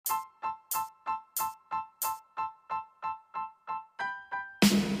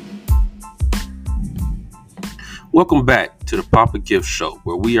Welcome back to the Papa Gift Show,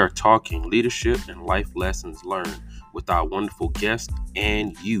 where we are talking leadership and life lessons learned with our wonderful guests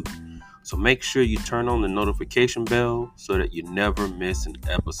and you. So make sure you turn on the notification bell so that you never miss an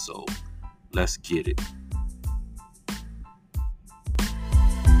episode. Let's get it.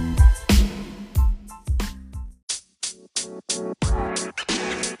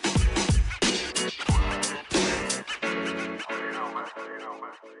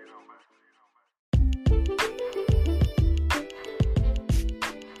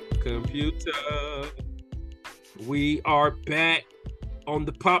 Computer. We are back on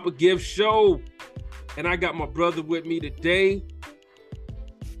the Papa Gift Show, and I got my brother with me today.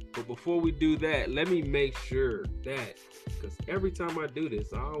 But before we do that, let me make sure that, because every time I do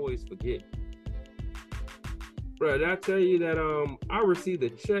this, I always forget. Bro, did I tell you that I received a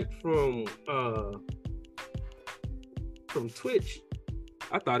check from Twitch?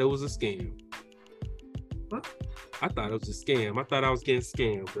 I thought it was a scam. What? I thought it was a scam. I thought I was getting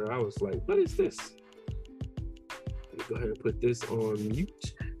scammed, bro. I was like, what is this? Let me go ahead and put this on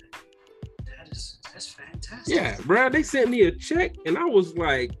mute. That's fantastic. Yeah, bro. They sent me a check, and I was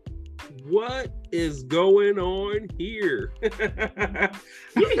like, what is going on here?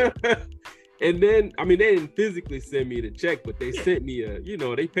 And then, I mean, they didn't physically send me the check, but they sent me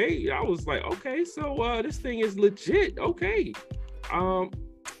they paid. I was like, okay, so this thing is legit. Okay. I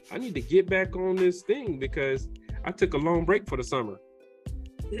need to get back on this thing because I took a long break for the summer.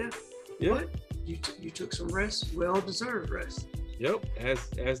 Yeah. But you took some rest, well-deserved rest. Yep,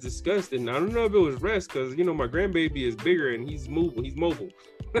 as discussed. And I don't know if it was rest because, my grandbaby is bigger and he's mobile.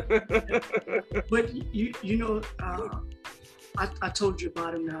 But, I told you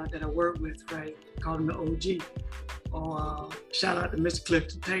about him now that I work with, right? Called him the OG. Shout out to Mr.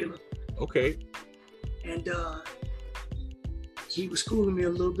 Clifton Taylor. Okay. And he was schooling me a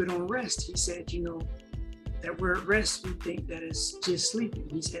little bit on rest. He said, that word rest, we think that it's just sleeping.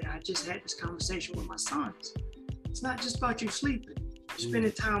 He said, I just had this conversation with my sons. It's not just about you sleeping. You're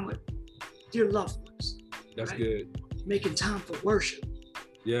spending time with your loved ones. That's right? good. Making time for worship.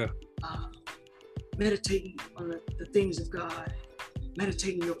 Yeah. Meditating on the things of God.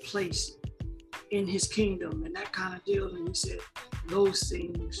 Meditating your place in his kingdom and that kind of deal. And he said, those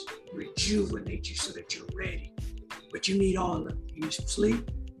things rejuvenate you so that you're ready. But you need all of it. You need some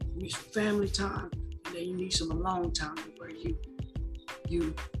sleep, you need some family time, and then you need some alone time where you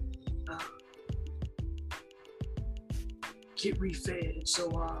get refed. And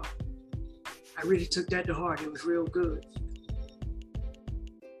so I really took that to heart. It was real good.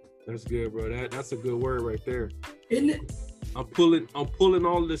 That's good, bro. That's a good word right there. Isn't it? I'm pulling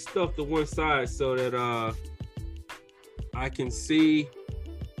all this stuff to one side so that I can see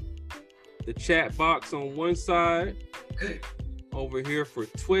the chat box on one side. Okay. Over here for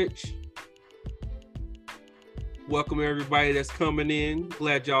Twitch. Welcome everybody that's coming in.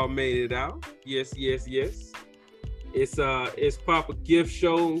 Glad y'all made it out. Yes. It's Papa Gift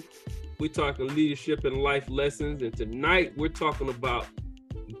Show. We're talking leadership and life lessons, and tonight we're talking about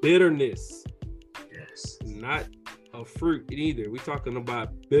bitterness. Yes. Not a fruit either. We're talking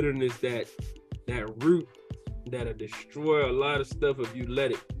about bitterness, that root that'll destroy a lot of stuff if you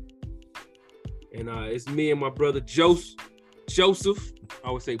let it. And it's me and my brother Joseph. I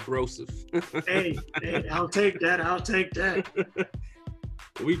would say Broseph. hey, I'll take that.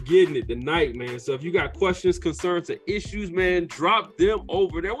 We getting it tonight, man. So if you got questions, concerns, or issues, man, drop them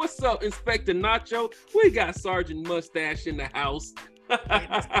over there. What's up, Inspector Nacho? We got Sergeant Mustache in the house.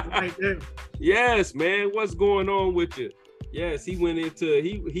 Right there. Yes, man. What's going on with you? Yes, he went into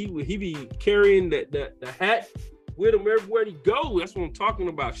he be carrying the hat with him everywhere he goes. That's what I'm talking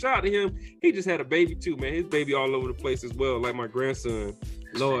about. Shout out to him. He just had a baby too, man. His baby all over the place as well, like my grandson.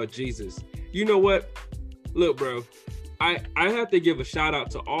 Lord Jesus. You know what? Look, bro, I have to give a shout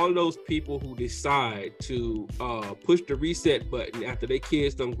out to all those people who decide to push the reset button after their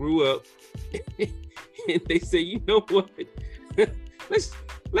kids done grew up, and they say, you know what? let's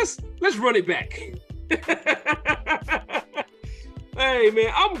run it back. Hey,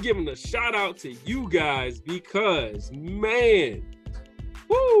 man, I'm giving a shout out to you guys because, man,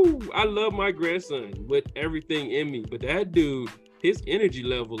 I love my grandson with everything in me. But that dude, his energy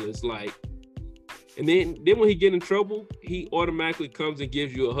level is like, and then when he get in trouble, he automatically comes and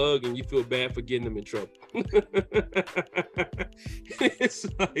gives you a hug and you feel bad for getting him in trouble. It's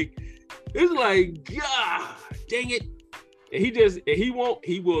like, God, dang it. And he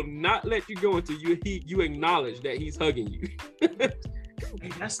will not let you go until you acknowledge that he's hugging you. Hey,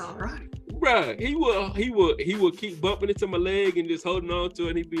 that's all right. Bruh, he will keep bumping into my leg and just holding on to it,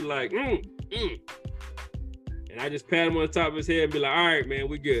 and he'd be like, And I just pat him on the top of his head and be like, all right, man,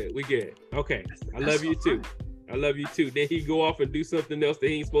 we good. Okay. I love you too. I love you too. Then he go off and do something else that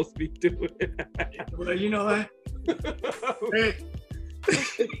he ain't supposed to be doing. Well, you know what? Hey.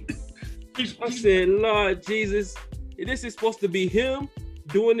 I said, Lord Jesus, this is supposed to be him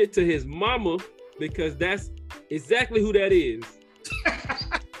doing it to his mama, because that's exactly who that is.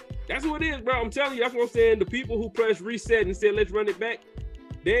 That's what it is, bro. I'm telling you, that's what I'm saying. The people who press reset and said, let's run it back,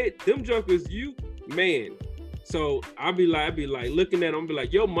 them junkers, man. So I'll be like looking at them, be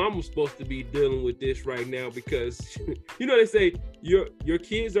like, your mama's supposed to be dealing with this right now, because you know, they say your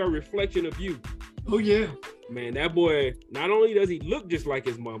kids are a reflection of you. Oh yeah. Man, that boy, not only does he look just like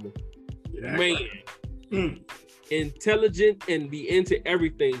his mama, man, intelligent and be into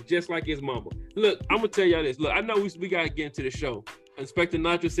everything just like his mama. Look, I'm gonna tell y'all this. Look, I know we gotta get into the show. Inspector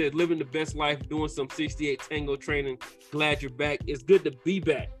Nacho says, living the best life, doing some 68 tango training. Glad you're back. It's good to be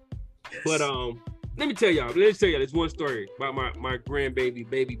back. Yes. But let me tell y'all this one story about my grandbaby,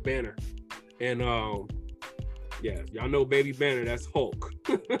 Baby Banner. And yeah, y'all know Baby Banner, that's Hulk.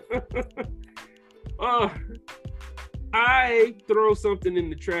 I throw something in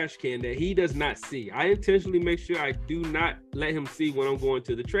the trash can that he does not see. I intentionally make sure I do not let him see when I'm going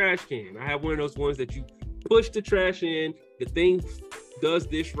to the trash can. I have one of those ones that you push the trash in, the thing does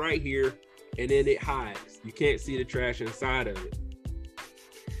this right here, and then it hides. You can't see the trash inside of it.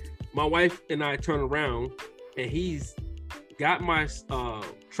 My wife and I turn around, and he's got my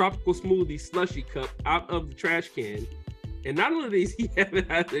tropical smoothie slushy cup out of the trash can. And not only does he have it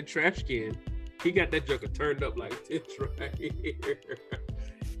out of the trash can, he got that joker turned up like this right here.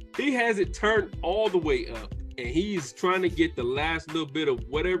 He has it turned all the way up, and he's trying to get the last little bit of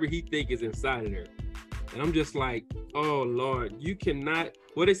whatever he think is inside of there. And I'm just like, oh Lord, you cannot.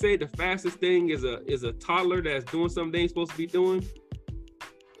 What they say, the fastest thing is a toddler that's doing something they ain't supposed to be doing.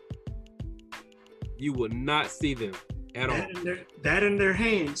 You will not see them at all. That in their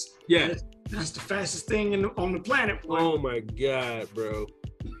hands. Yeah, that's the fastest thing on the planet. Boy. Oh my God, bro.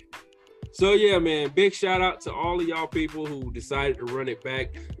 So yeah, man, big shout out to all of y'all people who decided to run it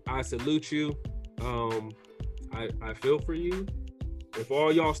back. I salute you. I feel for you. If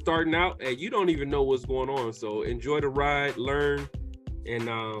all y'all starting out, and you don't even know what's going on, so enjoy the ride, learn, and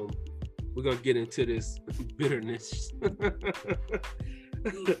we're gonna get into this bitterness.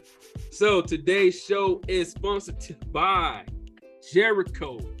 So today's show is sponsored by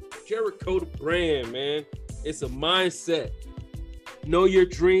Jericho. Jericho the brand, man. It's a mindset. Know your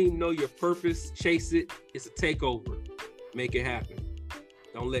dream, know your purpose, chase it. It's a takeover. Make it happen.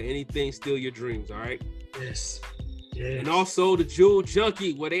 Don't let anything steal your dreams, all right? Yes. And also the Jewel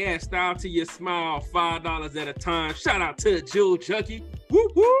Junkie, where they add style to your smile, $5 at a time. Shout out to the Jewel Junkie. Woo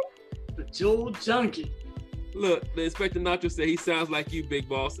woo. The Jewel Junkie. Look, the Inspector Nacho said he sounds like you, big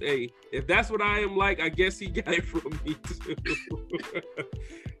boss. Hey, if that's what I am like, I guess he got it from me too.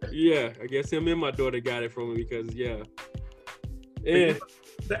 Yeah, I guess him and my daughter got it from me because, yeah. And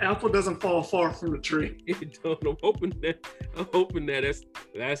the apple doesn't fall far from the tree. I'm hoping that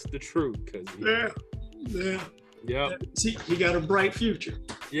that's the truth. Yeah. See, he got a bright future.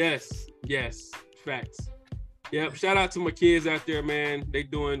 Yes, facts. Yep. Shout out to my kids out there, man. They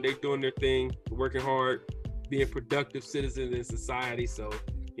doing their thing, working hard, being productive citizens in society. So,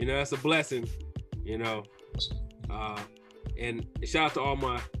 that's a blessing, and shout out to all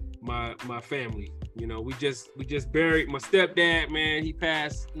my family. We just buried my stepdad, man. He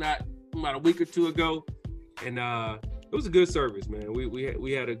passed not about a week or two ago, and it was a good service, man.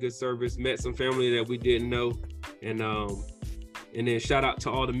 We had a good service, met some family that we didn't know, and then shout out to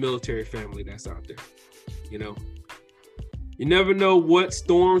all the military family that's out there. You never know what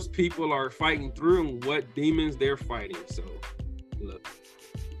storms people are fighting through and what demons they're fighting. So look,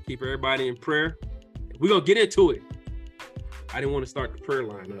 keep everybody in prayer. We're gonna get into it. I didn't want to start the prayer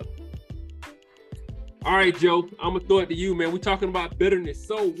line up. All right, Joe, I'm gonna throw it to you, man. We're talking about bitterness.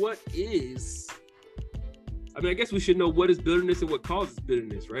 So what is, I guess we should know what is bitterness and what causes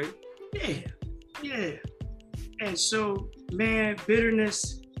bitterness, right? Yeah. And so, man,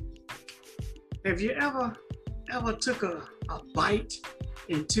 bitterness, have you ever took a bite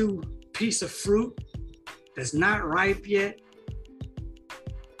into a piece of fruit that's not ripe yet?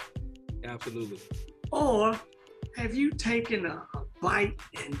 Absolutely. Or have you taken a bite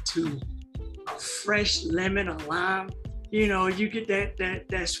into a fresh lemon or lime? You get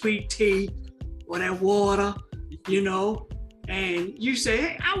that sweet tea or that water, and you say,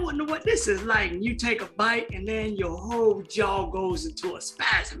 hey, I wonder what this is like. And you take a bite and then your whole jaw goes into a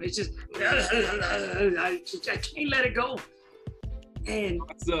spasm. It's just, I can't let it go. And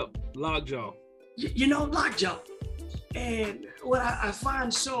what's up? Lockjaw. Lockjaw. And what I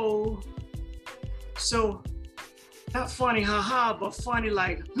find so not funny, haha, but funny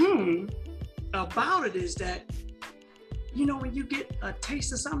like, about it is that, you know, when you get a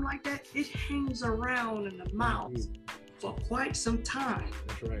taste of something like that, it hangs around in the mouth for quite some time.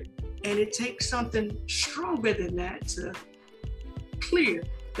 That's right. And it takes something stronger than that to clear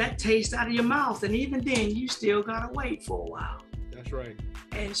that taste out of your mouth. And even then, you still gotta wait for a while. That's right.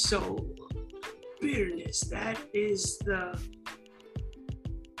 And so bitterness, that is the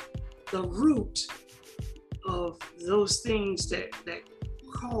root of those things that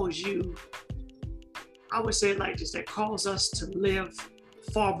cause you, I would say it like this, that cause us to live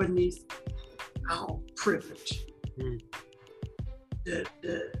far beneath our privilege.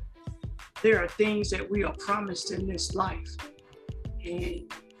 There are things that we are promised in this life,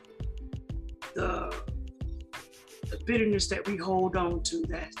 and the bitterness that we hold on to,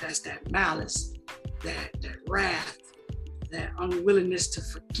 that's that malice, that wrath, that unwillingness to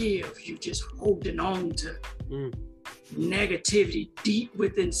forgive. You just holding on to negativity deep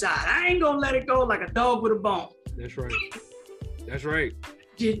within inside. I ain't gonna let it go like a dog with a bone. That's right. That's right.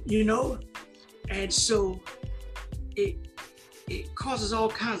 You know, and so it causes all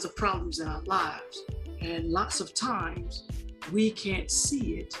kinds of problems in our lives, and lots of times we can't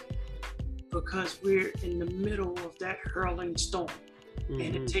see it because we're in the middle of that hurling storm.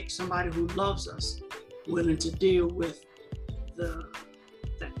 And it takes somebody who loves us, willing to deal with the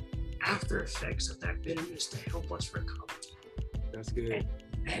after effects of that bitterness to help us recover. That's good.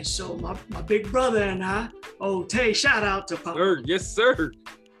 And so my big brother and I, Tay, shout out to Papa. Sir, yes, sir.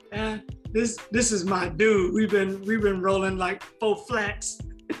 And this is my dude. We've been rolling like 4 flats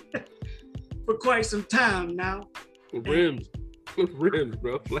for quite some time now. Rims,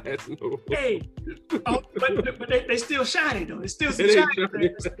 bro, flats. No. Hey, but they still shiny though. It's still some shiny.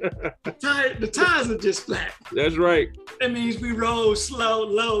 The tires are just flat. That's right. That means we roll slow,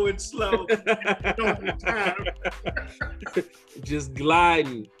 low, and slow. Just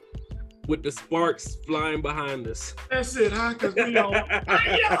gliding with the sparks flying behind us. That's it, huh? Because we don't.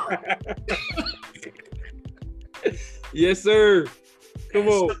 Yes, sir. Come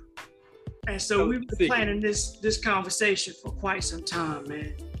on. And so we've been planning this conversation for quite some time,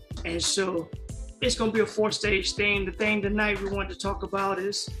 man. And so it's going to be a 4-stage thing. The thing tonight we want to talk about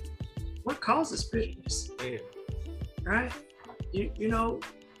is what causes bitterness. Man. Right? You know,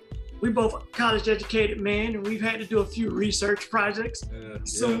 we both college educated men, and we've had to do a few research projects.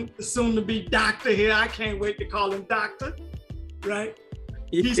 Soon to be doctor here. I can't wait to call him doctor. Right?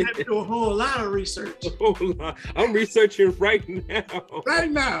 He's had to do a whole lot of research. I'm researching right now. Right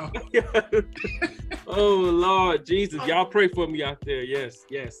now. Oh, Lord Jesus. Y'all pray for me out there. Yes.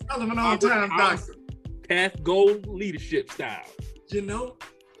 I'm an on-time doctor. Path goal leadership style. You know?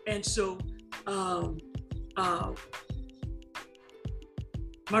 And so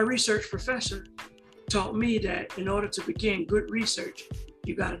my research professor taught me that in order to begin good research,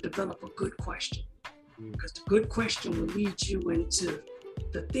 you got to develop a good question. Because the good question will lead you into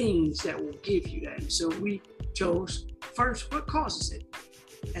the things that will give you that. And so we chose first, what causes it?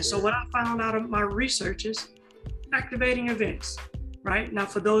 And so what I found out of my research is activating events, right? Now,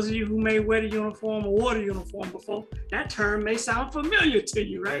 for those of you who may wear the uniform or wore the uniform before, that term may sound familiar to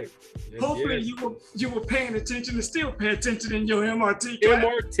you, right? Yes, hopefully you were paying attention and still pay attention in your MRT class.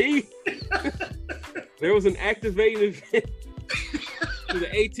 MRT? There was an activating event to the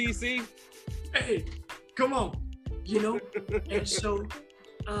ATC. Hey, come on, you know? And so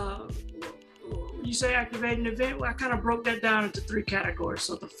you say activating event, well, I kind of broke that down into 3 categories.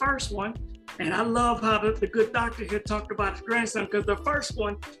 So the first one, and I love how the good doctor here talked about his grandson, because the first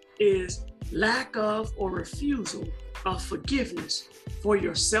one is lack of or refusal of forgiveness for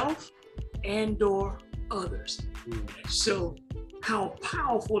yourself and or others. So how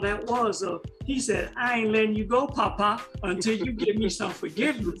powerful that was. He said, I ain't letting you go, Papa, until you give me some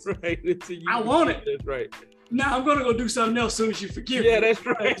forgiveness. Right. I want it. That's right. Now I'm gonna go do something else as soon as you forgive me. Yeah, that's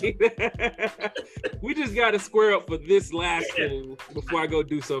right. We just gotta square up for this last thing before I go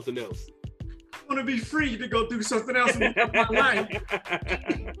do something else. I wanna be free to go do something else in my life.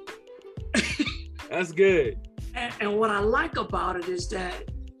 That's good. And what I like about it is that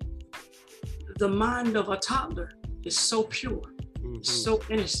the mind of a toddler is so pure, so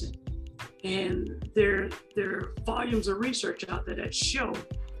innocent. And there are volumes of research out there that show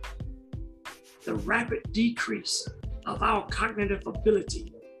the rapid decrease of our cognitive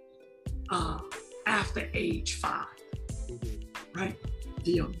ability after age 5, right?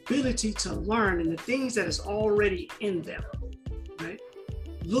 The ability to learn and the things that is already in them, right?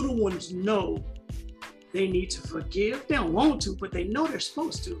 Little ones know they need to forgive. They don't want to, but they know they're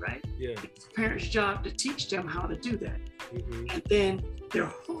supposed to, right? Yeah. It's the parent's job to teach them how to do that. And then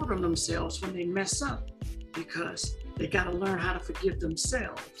they're hard on themselves when they mess up because they got to learn how to forgive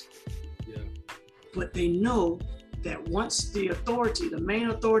themselves. Yeah. but they know that once the authority, the main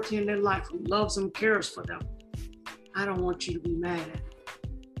authority in their life, who loves them, cares for them, I don't want you to be mad at me.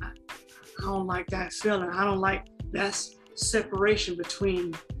 I don't like that feeling. I don't like that's separation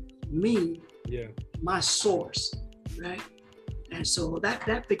between me, my source, right? And so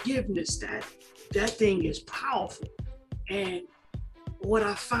that forgiveness, that thing is powerful. And what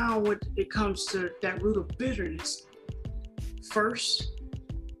I found when it comes to that root of bitterness, first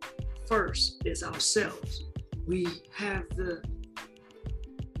is ourselves. We're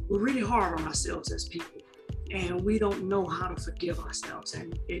really hard on ourselves as people, and we don't know how to forgive ourselves.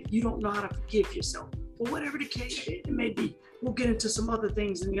 And if you don't know how to forgive yourself, for whatever the case it may be, we'll get into some other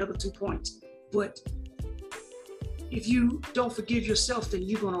things in the other 2 points. But if you don't forgive yourself, then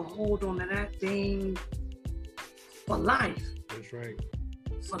you're gonna hold on to that thing for life. That's right.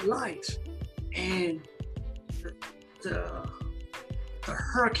 For life. And the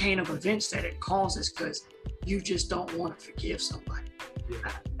hurricane of events that it causes because you just don't want to forgive somebody.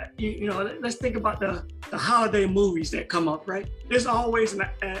 Yeah. Let's think about the holiday movies that come up, right? There's always an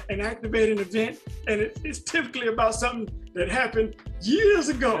activating event, and it's typically about something that happened years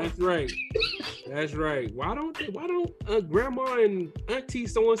ago. That's right. That's right. Why don't grandma and auntie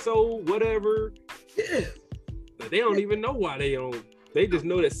so-and-so, whatever? Yeah. They don't even know why they don't. They just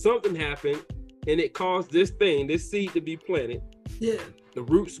know that something happened and it caused this seed to be planted. Yeah. The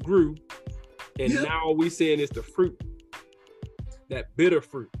roots grew, and now all we seeing is the fruit. That bitter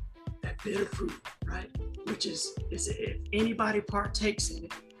fruit. That bitter fruit, right? Which is if anybody partakes in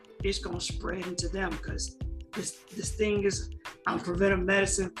it, it's gonna spread into them because this thing is, I'm preventive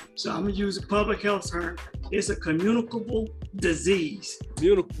medicine, so I'm gonna use a public health term. It's a communicable disease.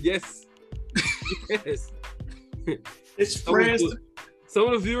 Yes. Yes. It spreads. Some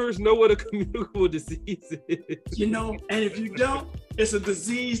of the viewers know what a communicable disease is. And if you don't, it's a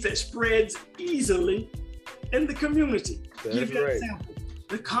disease that spreads easily in the community. That's Give you an right. example,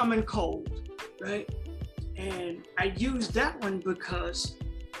 the common cold, right? And I use that one because,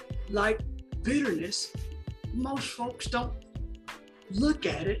 like bitterness, most folks don't look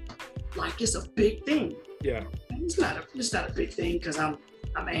at it like it's a big thing. Yeah. It's not a big thing because I'm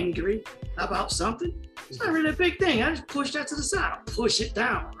angry about something. It's not really a big thing. I just push that to the side. I push it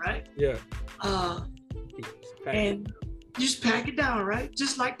down, right? Yeah. And you just pack it down, right?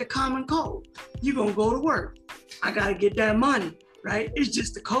 Just like the common cold. You're gonna go to work. I gotta get that money, right? It's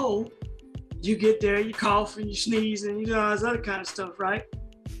just the cold. You get there, you cough and you sneeze and you do all this other kind of stuff, right?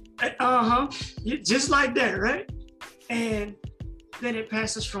 Just like that, right? And then it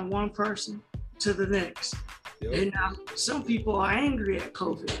passes from one person to the next. Yep. And now some people are angry at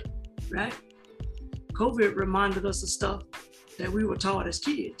COVID, right? COVID reminded us of stuff that we were taught as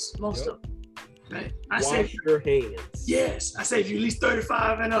kids, most of them, right? Wash your hands. Yes, I say if you're at least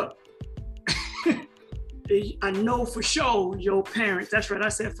 35 and up. I know for sure your parents, that's right, I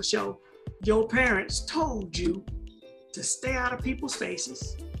said for sure, your parents told you to stay out of people's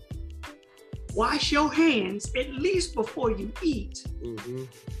faces, wash your hands at least before you eat,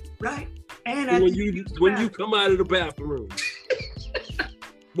 right? And when you come out of the bathroom.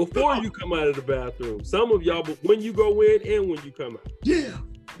 Before you come out of the bathroom. Some of y'all, but when you go in and when you come out. Yeah.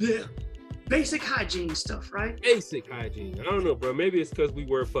 Basic hygiene stuff, right? Basic hygiene. I don't know, bro. Maybe it's because we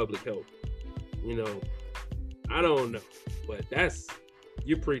were public health. I don't know. But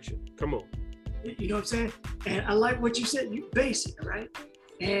you're preaching. Come on. You know what I'm saying? And I like what you said, you basic, right?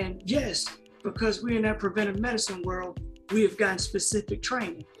 And yes, because we're in that preventive medicine world, we have gotten specific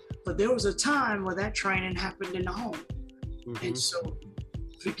training. But there was a time where that training happened in the home. And so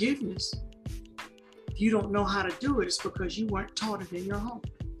forgiveness, if you don't know how to do it, it's because you weren't taught it in your home.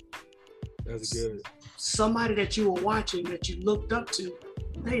 That's good. Somebody that you were watching, that you looked up to,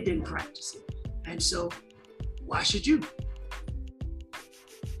 they didn't practice it. And so why should you?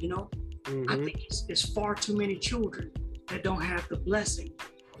 I think it's far too many children that don't have the blessing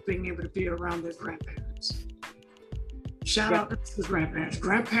of being able to be around their grandparents. Shout out to the grandparents.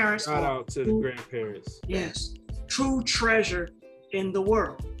 Shout out to the grandparents. Yes, true treasure in the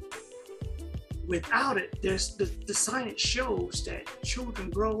world. Without it, there's the science shows that children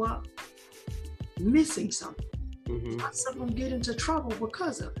grow up missing something. Lots of them get into trouble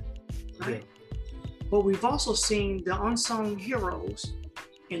because of it, right? Yeah. But we've also seen the unsung heroes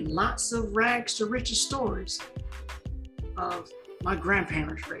in lots of rags to riches stories of my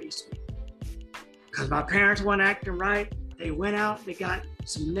grandparents raised me. Because my parents weren't acting right. They went out, they got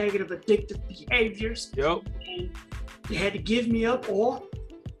some negative addictive behaviors. Yep. And they had to give me up, or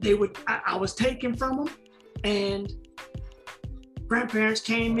I was taken from them. And grandparents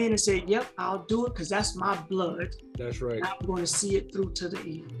came in and said, yep, I'll do it because that's my blood. That's right. I'm going to see it through to the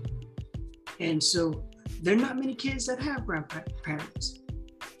end. And so there are not many kids that have grandparents.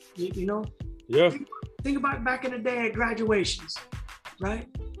 You know? Yeah. Think about back in the day at graduations, right?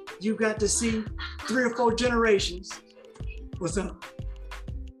 You got to see 3 or 4 generations. What's up?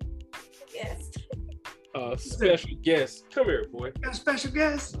 Yes. Special guest. Come here, boy. Got a special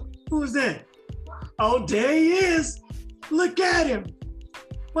guest? Who's that? Oh, there he is. Look at him.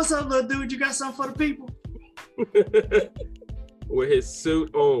 What's up, little dude? You got something for the people? With his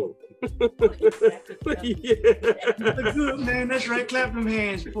suit on. Yeah. Look good, man. That's right. Clap them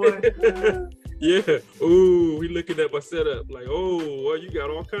hands, boy. Yeah. Ooh, he looking at my setup like, oh, well, you got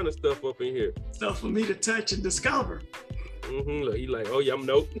all kind of stuff up in here. Stuff for me to touch and discover. Look, he like, oh yeah, I'm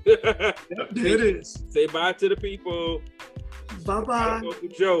nope. Yep, there it is. Say bye to the people. Bye-bye. Uncle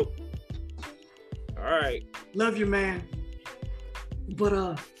Joe. All right. Love you, man.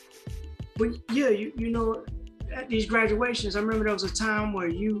 But yeah, you know, at these graduations, I remember there was a time where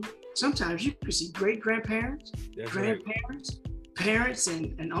sometimes you could see great-grandparents, grandparents, right, parents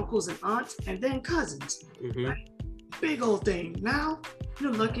and uncles and aunts, and then cousins. Right? Big old thing. Now,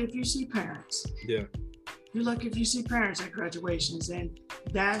 you're lucky if you see parents. Yeah. You're lucky if you see parents at graduations, and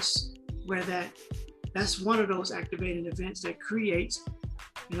that's where that's one of those activating events that creates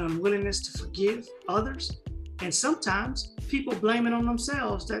an unwillingness to forgive others, and sometimes people blame it on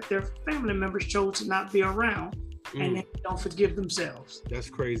themselves that their family members chose to not be around, and they don't forgive themselves. That's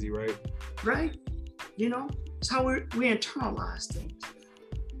crazy, right? Right? You know, it's how we internalize things.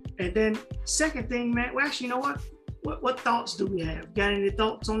 And then second thing, man, well, actually, you know what thoughts do we have? Got any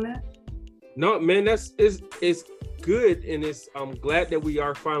thoughts on that? No, man, it's good, and I'm glad that we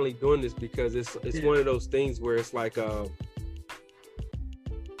are finally doing this, because it's one of those things where it's like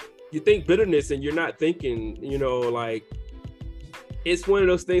you think bitterness and you're not thinking, you know, like it's one of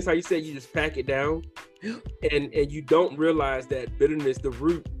those things, how you said, you just pack it down, and you don't realize that bitterness, the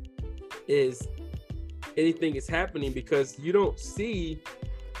root is anything is happening because you don't see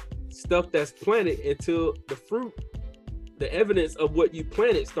stuff that's planted until the fruit, the evidence of what you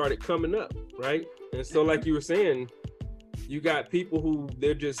planted started coming up, right? And so like you were saying, you got people who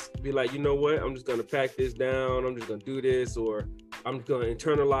they're just be like, you know what, I'm just gonna pack this down, I'm just gonna do this, or I'm just gonna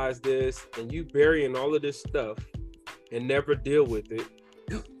internalize this, and you burying all of this stuff and never deal with it.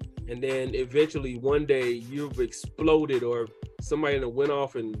 And then eventually one day you've exploded, or somebody that went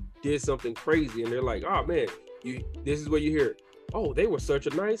off and did something crazy, and they're like, oh man, this is what you hear. Oh, they were such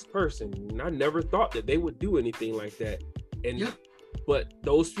a nice person, and I never thought that they would do anything like that. And but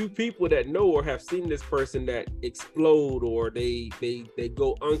those few people that know or have seen this person that explode, or they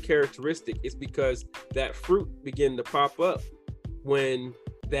go uncharacteristic, it's because that fruit begin to pop up when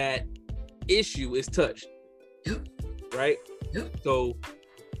that issue is touched. Right? So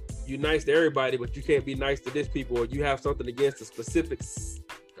you're nice to everybody, but you can't be nice to this people, or you have something against a specific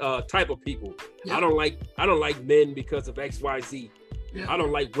type of people. I don't like men because of XYZ. I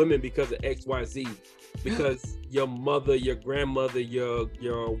don't like women because of XYZ. Because your mother, your grandmother, your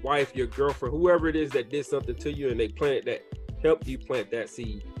wife, your girlfriend, whoever it is that did something to you, and they planted that, helped you plant that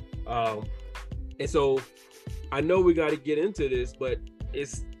seed. And so I know we got to get into this, but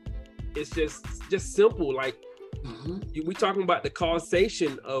it's just simple. Like we talking about the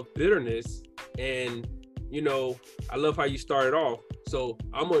causation of bitterness, and you know, I love how you started off. So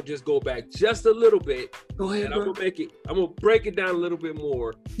I'm gonna just go back just a little bit. Go ahead, and I'm gonna break it down a little bit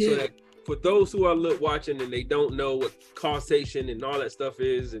more, so that for those who are watching and they don't know what causation and all that stuff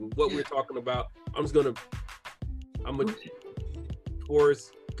is and what we're talking about, I'm gonna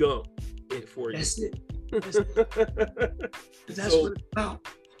Forrest Gump it for you. That's it. That's what it's about.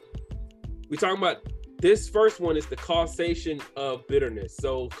 We're talking about this first one is the causation of bitterness.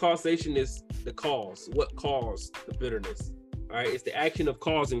 So causation is the cause. What caused the bitterness? All right, it's the action of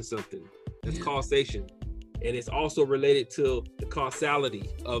causing something. That's causation. And it's also related to the causality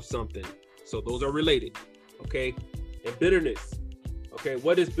of something. So those are related, okay? And bitterness, okay,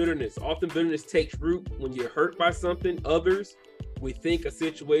 what is bitterness? Often bitterness takes root when you're hurt by something, others. We think a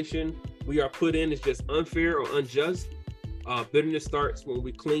situation we are put in is just unfair or unjust. Bitterness starts when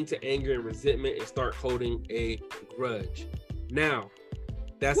we cling to anger and resentment and start holding a grudge. Now,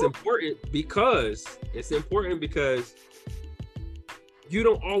 that's important because you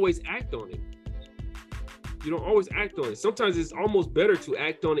don't always act on it. You don't always act on it. Sometimes it's almost better to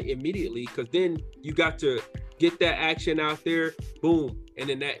act on it immediately, because then you got to get that action out there, boom, and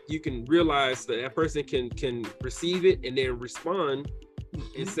then that you can realize that person can receive it and then respond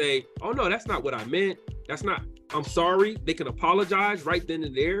and say, oh no, that's not what I meant. That's not, I'm sorry. They can apologize right then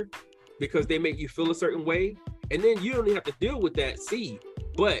and there because they make you feel a certain way. And then you don't even have to deal with that seed.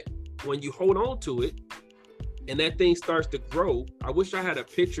 But when you hold on to it, and that thing starts to grow. I wish I had a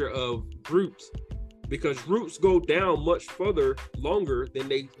picture of roots, because roots go down much further longer than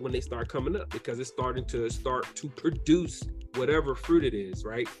when they start coming up, because it's starting to produce whatever fruit it is,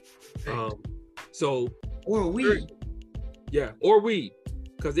 right? So or weed. Yeah, or weed,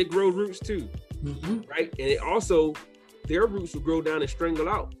 because it grows roots too, right? And it also, their roots will grow down and strangle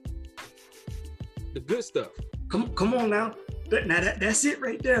out the good stuff. Come on now. That's it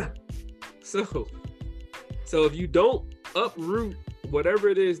right there. So if you don't uproot whatever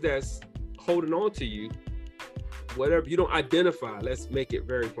it is that's holding on to you, whatever you don't identify, let's make it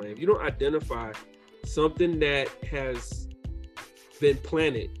very plain. If you don't identify something that has been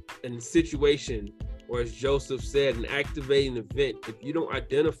planted in a situation, or as Joseph said, an activating event, if you don't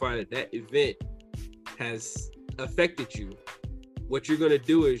identify that event has affected you, what you're going to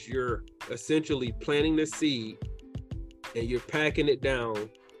do is you're essentially planting the seed and you're packing it down,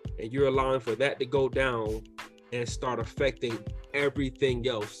 and you're allowing for that to go down and start affecting everything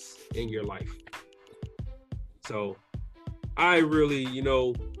else in your life. So I really,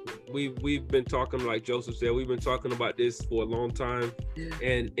 we've been talking, like Joseph said, we've been talking about this for a long time. Yeah.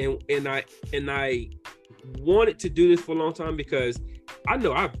 And I wanted to do this for a long time because I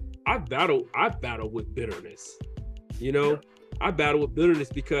know I've battled with bitterness. I battle with bitterness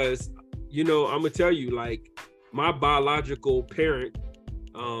because, I'm gonna tell you, like, my biological parent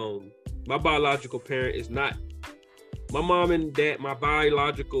is not my mom and dad. My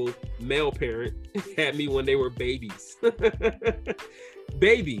biological male parent had me when they were babies.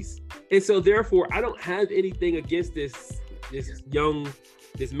 And so therefore I don't have anything against this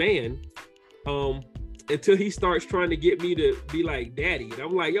man until he starts trying to get me to be like daddy. And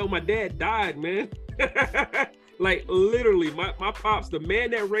I'm like, yo, my dad died, man. Like, literally, my pops, the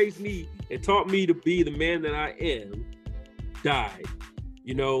man that raised me and taught me to be the man that I am, died,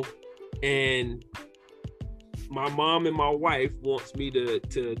 and my mom and my wife wants me to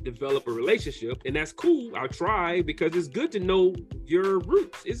develop a relationship, and that's cool. I'll try, because it's good to know your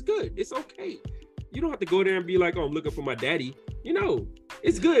roots. It's good. It's okay. You don't have to go there and be like, oh, I'm looking for my daddy.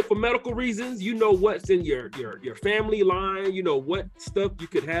 It's good for medical reasons. What's in your family line, what stuff you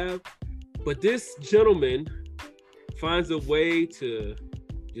could have. But this gentleman finds a way to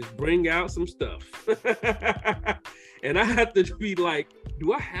just bring out some stuff. And I have to be like,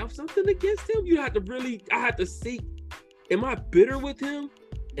 do I have something against him? I have to see, am I bitter with him?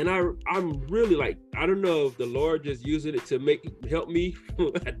 And I'm really like, I don't know if the Lord just using it to help me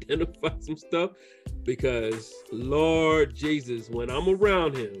identify some stuff, because Lord Jesus, when I'm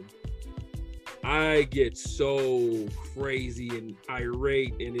around him, I get so crazy and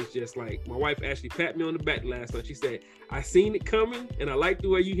irate, and it's just like, my wife actually pat me on the back last night. She said, I seen it coming, and I like the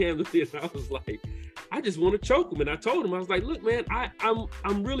way you handled it. And I was like, I just want to choke him. And I told him, I was like, look, man,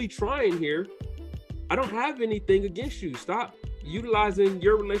 I'm really trying here. I don't have anything against you. Stop utilizing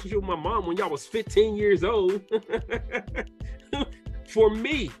your relationship with my mom when y'all was 15 years old. For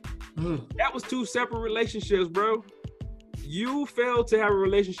me, that was two separate relationships, bro. You failed to have a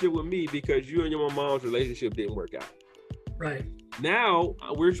relationship with me because you and your mom's relationship didn't work out. Right. Now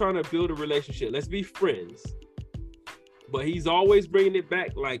we're trying to build a relationship. Let's be friends. But he's always bringing it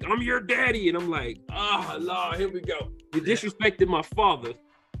back like, I'm your daddy. And I'm like, Lord, here we go. You disrespected my father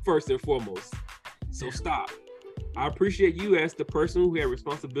first and foremost. So stop. I appreciate you as the person who had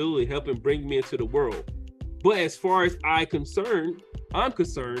responsibility helping bring me into the world. But as far as I'm concerned,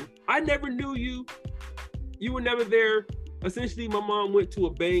 I never knew you. You were never there. Essentially, my mom went to a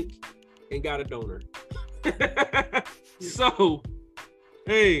bank and got a donor. So,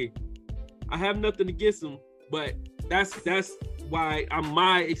 hey, I have nothing against him, but that's why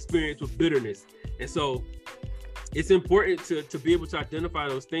my experience with bitterness. And so it's important to be able to identify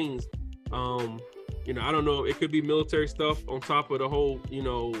those things. I don't know, it could be military stuff on top of the whole,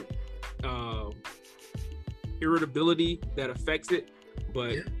 irritability that affects it.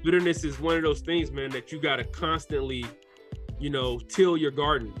 But bitterness is one of those things, man, that you got to constantly, till your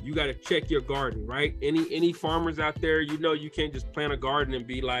garden. You got to check your garden, right? Any farmers out there, you can't just plant a garden and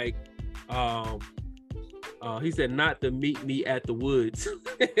be like, he said not to meet me at the woods.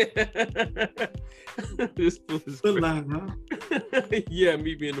 This was woodline, huh? Yeah,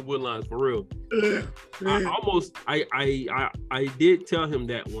 meet me in the woodlines for real. I did tell him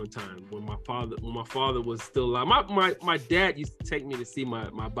that one time when my father was still alive. My dad used to take me to see my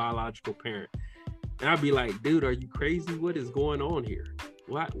biological parent, and I'd be like, dude, are you crazy? What is going on here?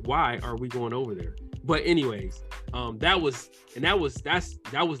 Why are we going over there? But anyways, that was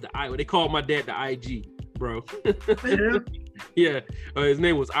the I. They called my dad the IG, bro. Yeah, his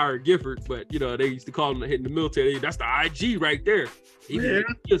name was Ira Gifford, but they used to call him in the military. That's the IG right there.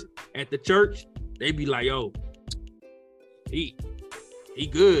 Just at the church, they be like, "Yo, he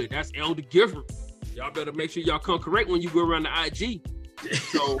good. That's Elder Gifford. Y'all better make sure y'all come correct when you go around the IG.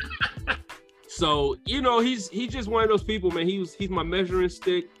 So you know, he's just one of those people, man. He's my measuring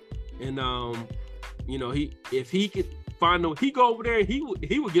stick, and you know, if he could find he go over there and he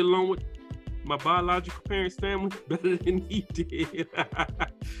would get along with my biological parents' family better than he did.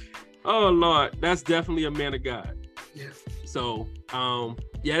 Oh Lord, that's definitely a man of God. Yeah. So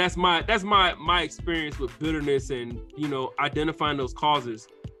yeah, that's my experience with bitterness, and you know, identifying those causes.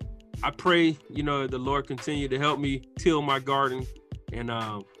 I pray, you know, the Lord continue to help me till my garden, and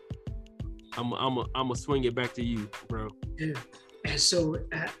I'm gonna swing it back to you, bro. Yeah. And so,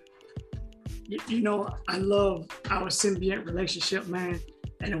 you know, I love our symbiont relationship, man,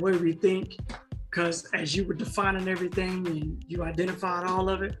 and the way we think, because as you were defining everything and you identified all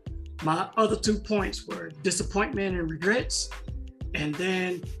of it, my other 2 points were disappointment and regrets. And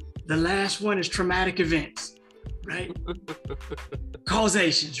then the last one is traumatic events, right?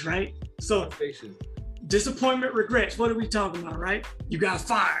 Causations, right? So disappointment, regrets, what are we talking about, right? You got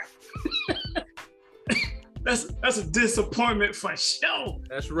fired. That's a disappointment for sure.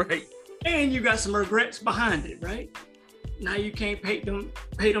 That's right. And you got some regrets behind it, right? Now you can't pay them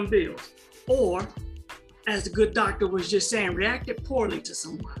bills. Or, as the good doctor was just saying, reacted poorly to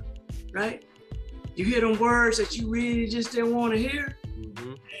someone, right? You hear them words that you really just didn't want to hear,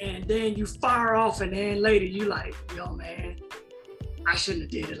 and then you fire off, and then later you like, yo, man, I shouldn't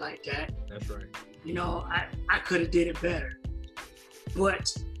have did it like that. That's right. You know, I could have did it better.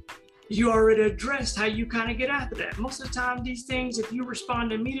 But you already addressed how you kind of get after that. Most of the time, these things, if you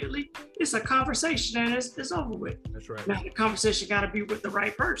respond immediately, it's a conversation and it's over with. That's right. Now, the conversation got to be with the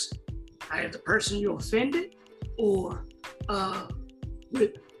right person. Either the person you offended, or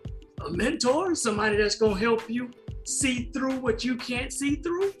with a mentor, somebody that's going to help you see through what you can't see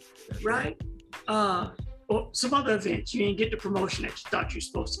through, That's right? Or some other events. You didn't get the promotion that you thought you were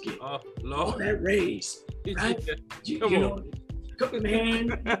supposed to get. Oh, Or Lord. that raise, right? Come you on. know, man,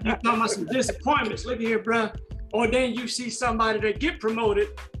 you talking about some disappointments. Look here, bro. Or then you see somebody that get promoted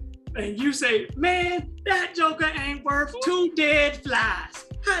and you say, man, that joker ain't worth 2 dead flies.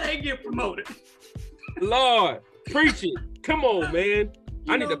 How they get promoted? Lord, preach it. Come on, man.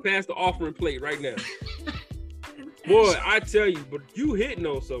 You I need know- to pass the offering plate right now. Boy, I tell you, but you hitting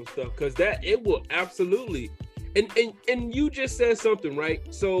on some stuff, because that it will absolutely, and you just said something, right?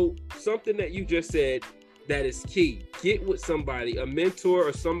 So something that you just said that is key. Get with somebody, a mentor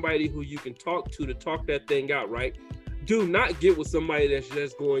or somebody who you can talk to talk that thing out, right? Do not get with somebody that's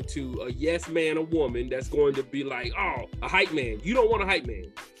just going to a yes man, a woman that's going to be like, oh, a hype man. You don't want a hype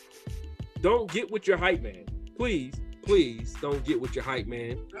man. Don't get with your hype man. Please don't get with your hype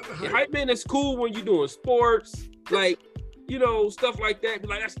man. Your hype man is cool when you're doing sports, like, you know, stuff like that. Be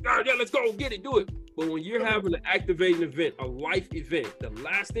like, yeah, let's go, get it, do it. But when you're having an activating event, a life event, the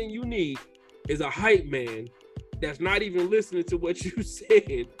last thing you need is a hype man that's not even listening to what you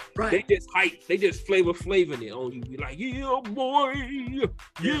said. Right. They just hype, they just flavoring it on you. Be like, yeah, boy,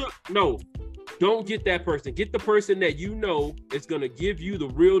 yeah. No, don't get that person. Get the person that you know is gonna give you the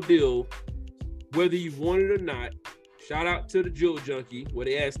real deal, whether you want it or not. Shout out to the Jewel Junkie, where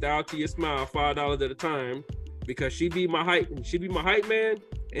they add Style to Your Smile $5 at a time, because she be my hype man,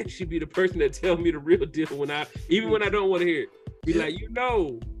 and she be the person that tell me the real deal when I don't want to hear it. Be like, you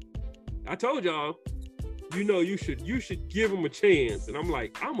know, I told y'all, you know, you should give him a chance. And I'm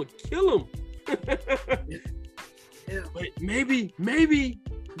like, I'm gonna kill him. Yeah. But maybe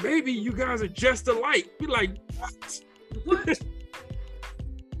you guys are just alike. Be like, what?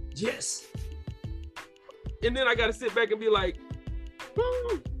 Yes. And then I gotta sit back and be like,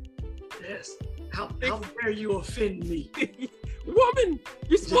 Yes. How dare you offend me? woman,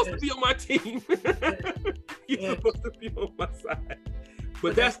 you're supposed to be on my team. You're Yes. supposed to be on my side.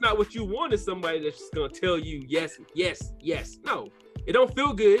 But that's not what you want, is somebody that's just gonna tell you yes, yes, yes. No, it don't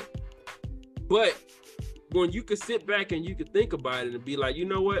feel good. But when you can sit back and you can think about it and be like, you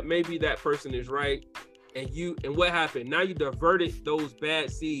know what, maybe that person is right. And what happened? Now you diverted those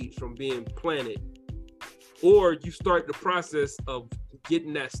bad seeds from being planted. Or you start the process of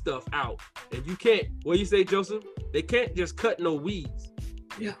getting that stuff out. And you can't, what you say, Joseph? They can't just cut no weeds.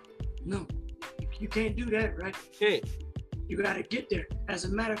 Yeah. No. You can't do that, right? Can't. You got to get there. As a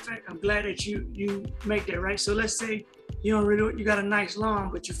matter of fact, I'm glad that you make that, right? So let's say you got a nice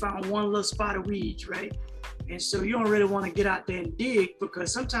lawn, but you found one little spot of weeds, right? And so you don't really want to get out there and dig,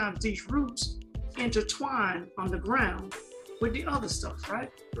 because sometimes these roots intertwine on the ground with the other stuff,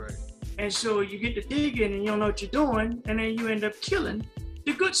 right? Right. And so you get to digging and you don't know what you're doing, and then you end up killing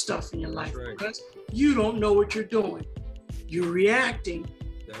the good stuff in your life, right. because you don't know what you're doing. You're reacting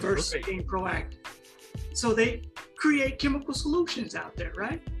That's versus right. being proactive. So they create chemical solutions out there,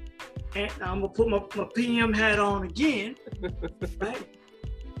 right? And I'm gonna put my PM hat on again, right?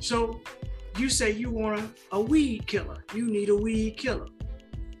 So you say you want a weed killer. You need a weed killer.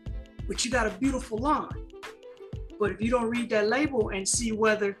 But you got a beautiful lawn. But if you don't read that label and see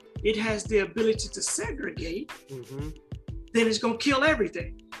whether it has the ability to segregate, then it's gonna kill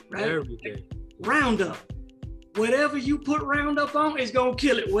everything, right? Everything. Roundup. Whatever you put Roundup on, it's gonna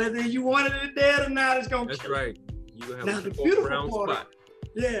kill it. Whether you wanted it dead or not, it's gonna kill it. That's right. You gonna have Now, a the beautiful brown part, spot.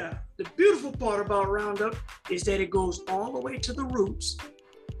 yeah, the beautiful part about Roundup is that it goes all the way to the roots,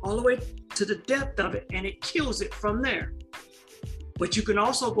 all the way to the depth of it, and it kills it from there. But you can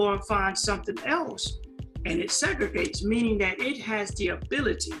also go and find something else, and it segregates, meaning that it has the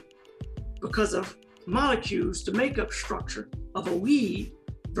ability, because of molecules, the makeup structure of a weed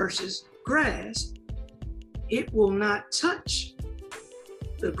versus grass, it will not touch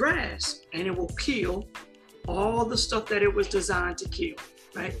the grass, and it will kill all the stuff that it was designed to kill,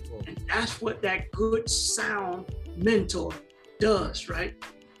 right? And that's what that good sound mentor does, right?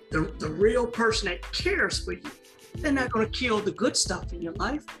 The real person that cares for you. They're not going to kill the good stuff in your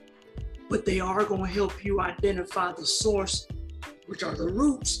life, but they are going to help you identify the source, which are the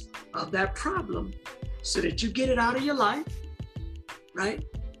roots of that problem, so that you get it out of your life, right?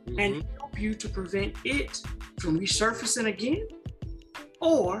 And help you to prevent it from resurfacing again,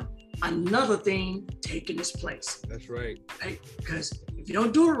 or another thing taking its place. That's right. Right? Because if you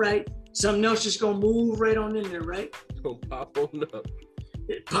don't do it right, something else just gonna move right on in there, right? Gonna pop on up.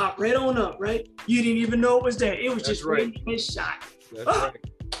 It popped right on up, right? You didn't even know it was there. It was That's just right. waiting to get shot. That's Ah! right.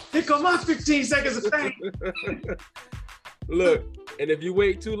 Here come my 15 seconds of fame. Look, and if you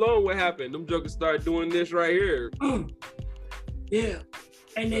wait too long, what happened? Them jokers start doing this right here. Yeah.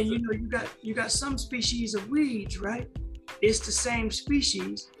 And then you got some species of weeds, right? It's the same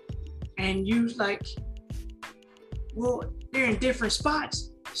species, and you like, well, they're in different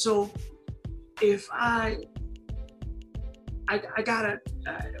spots. So if I gotta,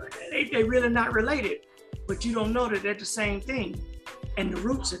 they really not related, but you don't know that they're the same thing, and the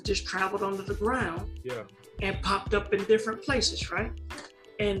roots have just traveled under the ground. Yeah. And popped up in different places, right?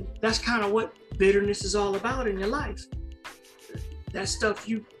 And that's kind of what bitterness is all about in your life. That stuff,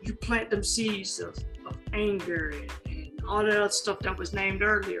 you plant them seeds of anger and all that other stuff that was named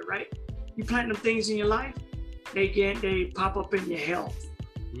earlier, right? You plant them things in your life, they pop up in your health,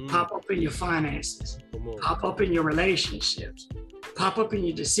 pop up in your finances, pop up in your relationships, pop up in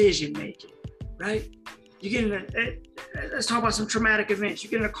your decision making, right? You get in let's talk about some traumatic events.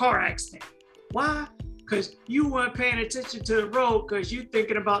 You get in a car accident. Why? Because you weren't paying attention to the road because you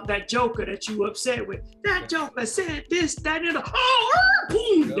thinking about that joker that you upset with. That joker said this, that, and the,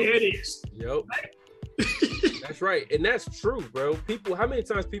 boom, Yep. There it is. Yep. Right? That's right. And that's true, bro. People, how many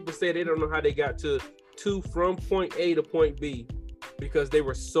times people say they don't know how they got to from point A to point B because they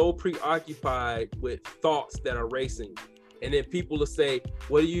were so preoccupied with thoughts that are racing. And then people will say,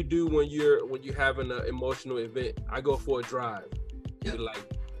 what do you do when you're having an emotional event? I go for a drive. Yep. You're like,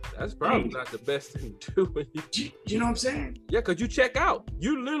 that's probably not the best thing to do. When you know what I'm saying? Yeah, because you check out.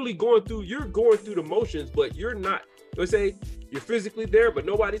 You're literally going through the motions, but you're not, let's say you're physically there, but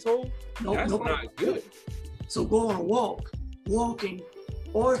nobody's home. That's not good. So go on a walking,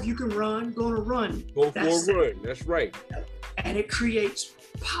 or if you can run, go on a run. Go for a run. That's right. And it creates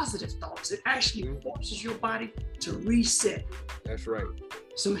positive thoughts. It actually forces your body to reset. That's right.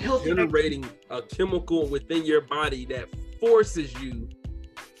 Some healthy generating a chemical within your body that forces you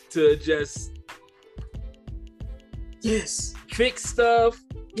to just fix stuff,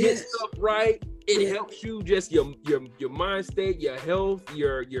 get stuff right. It helps you just your mind state, your health,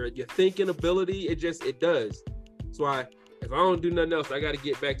 your thinking ability. It does. That's why if I don't do nothing else, I got to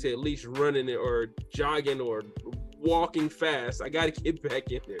get back to at least running or jogging or walking fast. I got to get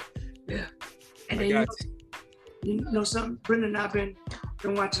back in there. Yeah. And then you know something, Brenda and I've been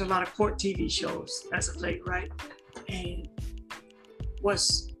watching a lot of court TV shows as of late, right? And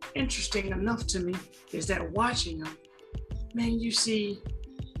what's interesting enough to me is that watching them, man, you see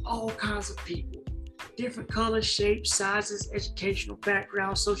all kinds of people, different colors, shapes, sizes, educational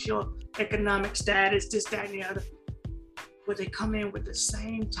background, socioeconomic status, this, that, and the other. But they come in with the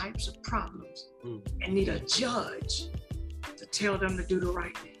same types of problems and need a judge to tell them to do the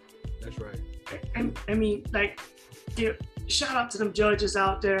right thing. That's right. And I mean, like, shout out to them judges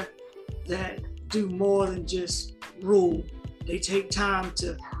out there that do more than just rule. They take time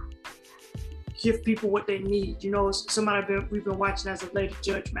to give people what they need. You know, we've been watching as of late,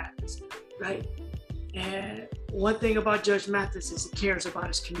 Judge Mathis, right? And one thing about Judge Mathis is he cares about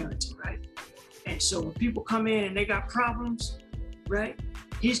his community, right? And so when people come in and they got problems, right,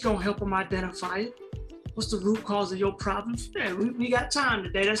 he's gonna help them identify it. what's the root cause of your problems? Yeah, we got time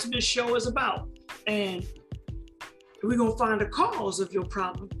today. That's what this show is about. And we're going to find the cause of your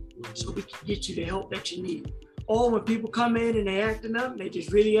problem so we can get you the help that you need. Or when people come in and they acting up, they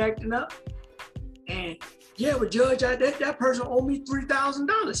just really acting up. And yeah, but Judge, that person owed me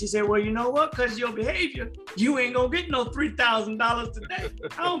 $3,000. He said, well, you know what? Because of your behavior, you ain't going to get no $3,000 today.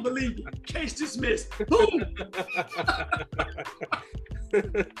 I don't believe you. Case dismissed. Boom.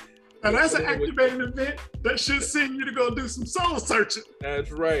 And that's an activating event that should send you to go do some soul searching.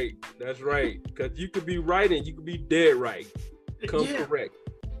 That's right. That's right. Because you could be right and you could be dead right. Come correct.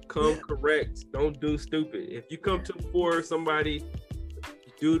 Come correct. Don't do stupid. If you come to for somebody,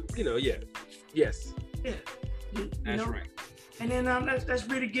 do, yes. Yeah. That's right. And then let's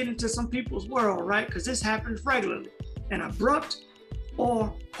really get into some people's world, right? Because this happens regularly. An abrupt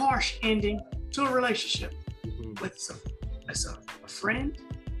or harsh ending to a relationship. Mm-hmm. With a friend,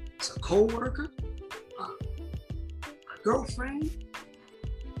 it's a co-worker, a girlfriend,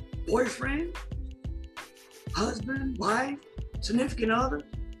 boyfriend, husband, wife, significant other,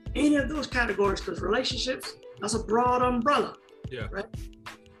 any of those categories, because relationships, that's a broad umbrella. Yeah. Right?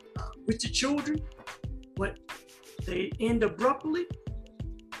 With your children, what they end abruptly,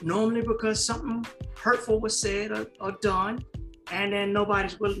 normally because something hurtful was said or done, and then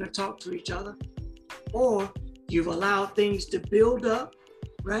nobody's willing to talk to each other, or you've allowed things to build up,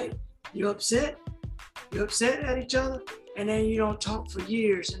 right? You're upset at each other, and then you don't talk for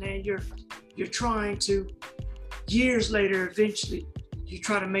years, and then you're trying to, years later, eventually, you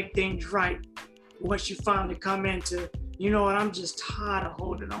try to make things right. Once you finally come into, you know what, I'm just tired of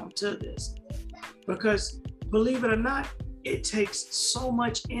holding on to this. Because believe it or not, it takes so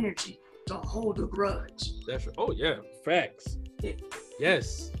much energy to hold a grudge. Oh yeah, facts.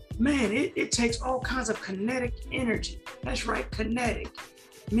 Yes. Man, it takes all kinds of kinetic energy. That's right, kinetic.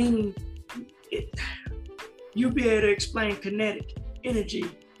 Meaning, you'll be able to explain kinetic energy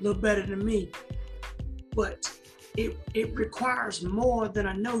a little better than me. But it requires more than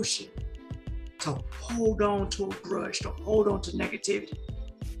a notion to hold on to a grudge, to hold on to negativity.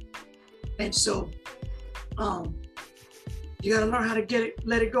 And so, you gotta learn how to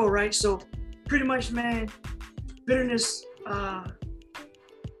let it go, right? So pretty much, man, bitterness,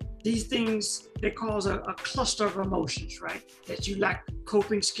 these things, they cause a cluster of emotions, right? That you lack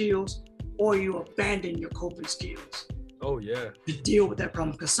coping skills, or you abandon your coping skills. Oh yeah. To deal with that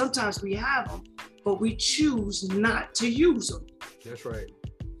problem, because sometimes we have them, but we choose not to use them. That's right.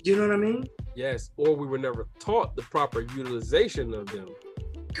 You know what I mean? Yes, or we were never taught the proper utilization of them.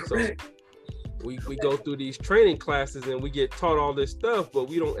 Correct. So we go through these training classes and we get taught all this stuff, but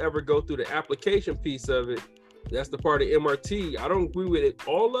we don't ever go through the application piece of it. That's the part of MRT. I don't agree with it,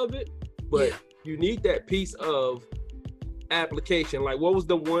 all of it, but you need that piece of application. Like, what was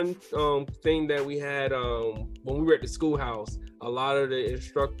the one thing that we had when we were at the schoolhouse? A lot of the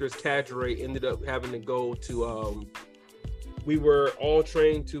instructors, cadre, ended up having to go to, we were all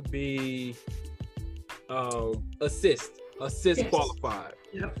trained to be assist qualified.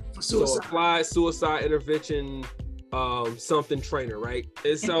 Yep, for suicide. So applied suicide intervention, something trainer, right?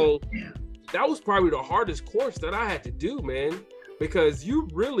 And so that was probably the hardest course that I had to do, man, because you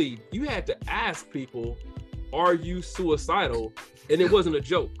had to ask people, are you suicidal? And it wasn't a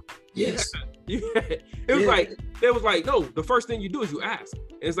joke. Yes. It was like, no, the first thing you do is you ask.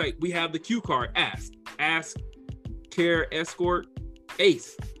 And it's like, we have the cue card, ask, care, escort,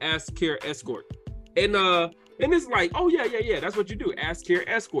 ACE, ask, care, escort. And it's like, oh yeah, that's what you do, ask, care,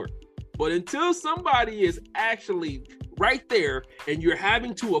 escort. But until somebody is actually right there and you're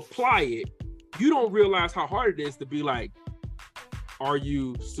having to apply it, you don't realize how hard it is to be like, are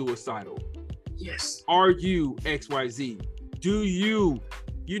you suicidal? Yes. Are you XYZ? Do you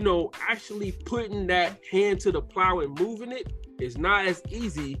actually putting that hand to the plow and moving it is not as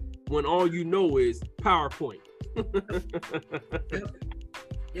easy when all you know is PowerPoint.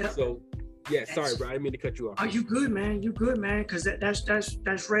 Yep. So, yeah, sorry, bro. I didn't mean to cut you off. Oh, you good, man. You good, man. Because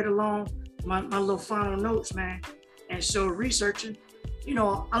that's right along my little final notes, man. And so researching,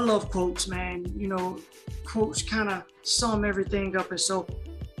 I love quotes, man. Quotes kind of sum everything up. And so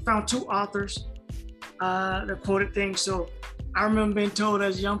found two authors that quoted things. So I remember being told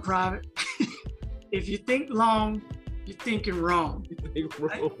as a young private, if you think long, you're thinking wrong. You think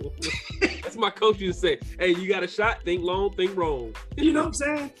wrong. That's my coach used to say, hey, you got a shot, think long, think wrong. You know what I'm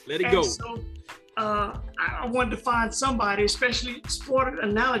saying? Let it go. So I wanted to find somebody, especially sport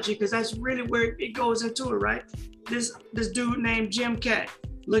analogy, because that's really where it goes into it, right? This dude named Jim Kaat,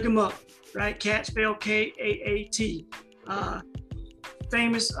 look him up, right? Kaat spelled K-A-A-T.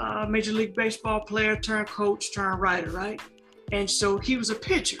 Famous Major League Baseball player turned coach turned writer, right? And so he was a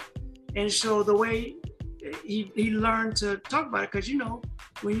pitcher. And so the way he learned to talk about it, because you know,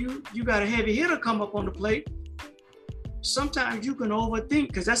 when you got a heavy hitter come up on the plate, sometimes you can overthink,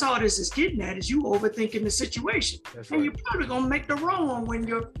 because that's all this is getting at, is you overthinking the situation. That's and right. you're probably gonna make the wrong one when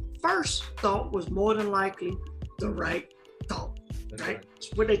your first thought was more than likely the right thought. That's Right? right. It's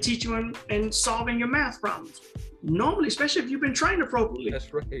what they teach you in solving your math problems. Normally, especially if you've been trained appropriately,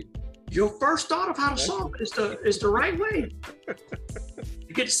 That's right. your first thought of how to solve it is the right way.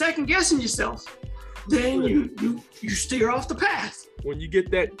 You get to second guessing yourself, then you steer off the path. When you get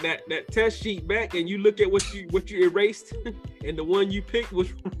that test sheet back and you look at what you erased and the one you picked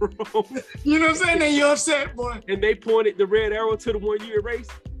was wrong, You know what I'm saying? Then you're upset, boy. and they pointed the red arrow to the one you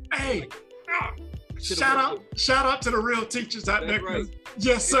erased. Hey, Should've shout out to the real teachers out That's there. right.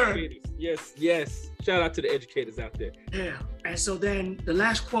 Yes, sir. Educators. Yes. Shout out to the educators out there. Yeah. And so then the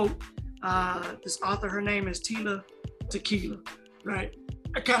last quote, this author, her name is Tila Tequila, right?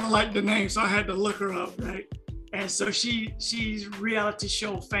 I kind of like the name, so I had to look her up, right? And so she's reality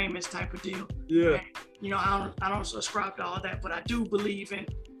show famous type of deal. Yeah. You know, I don't subscribe to all that, but I do believe in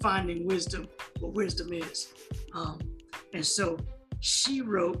finding wisdom, what wisdom is. And so she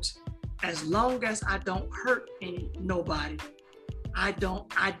wrote, as long as I don't hurt nobody, I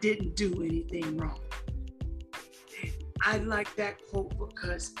didn't do anything wrong. And I like that quote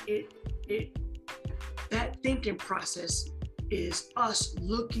because that thinking process is us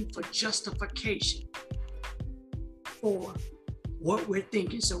looking for justification for what we're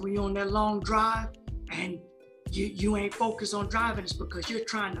thinking. So when you're on that long drive and you ain't focused on driving, it's because you're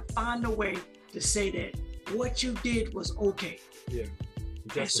trying to find a way to say that what you did was okay. Yeah.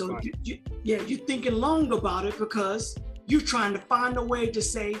 And so you're thinking long about it because you're trying to find a way to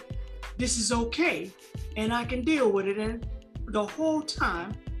say this is okay and I can deal with it. And the whole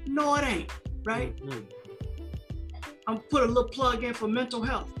time, no, it ain't, right? Mm-hmm. I'm put a little plug in for mental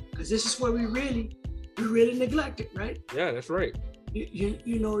health, because this is where we really neglect it, right? Yeah, that's right.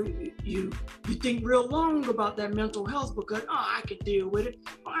 You know, you think real long about that mental health because, oh, I can deal with it.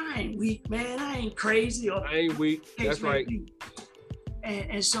 Oh, I ain't weak, man. I ain't crazy. Or I ain't weak. That's right.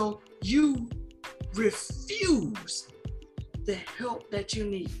 And so you refuse the help that you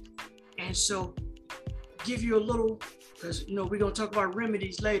need. And so give you a little, because, you know, we're going to talk about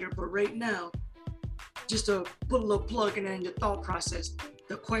remedies later, but right now, just to put a little plug in your thought process,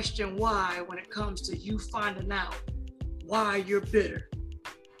 the question why, when it comes to you finding out why you're bitter,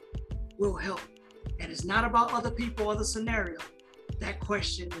 will help. And it's not about other people or the scenario. That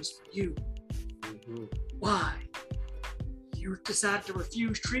question is for you. Mm-hmm. Why? You decide to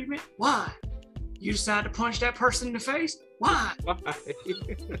refuse treatment? Why? You decide to punch that person in the face? Why? Why?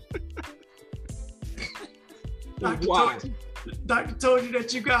 Doctor told you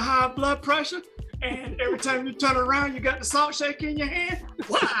that you got high blood pressure, and every time you turn around, you got the salt shaker in your hand?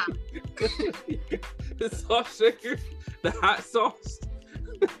 Why? The salt shaker, the hot sauce,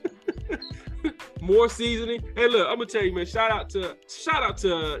 more seasoning. Hey, look, I'm gonna tell you, man. Shout out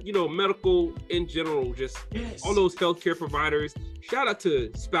to you know, medical in general, just Yes. all those healthcare providers. Shout out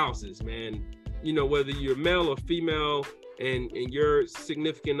to spouses, man. You know, whether you're male or female, and your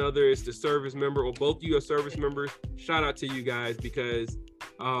significant other is the service member, or both of you are service members. Shout out to you guys, because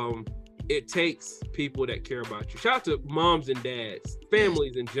it takes people that care about you. Shout out to moms and dads,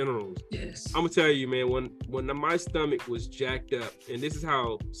 families in general. Yes. I'm gonna tell you, man, when my stomach was jacked up, and this is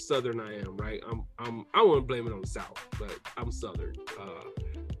how Southern I am, right? I wouldn't blame it on the South, but I'm Southern.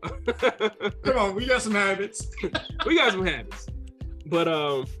 Come on, we got some habits. We got some habits, but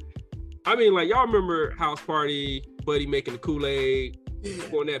I mean, like, y'all remember House Party, Buddy making the Kool-Aid, Yeah.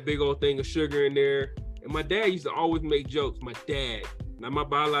 pouring that big old thing of sugar in there, and my dad used to always make jokes. My dad, not my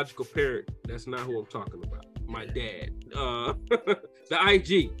biological parent. That's not who I'm talking about. My dad, the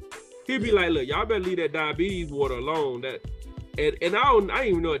IG. He'd be like, "Look, y'all better leave that diabetes water alone." That, and I didn't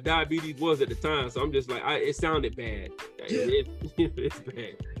even know what diabetes was at the time, so I'm just like, it sounded bad. Yeah. It's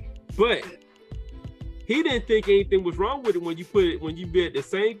bad, but he didn't think anything was wrong with it when you did the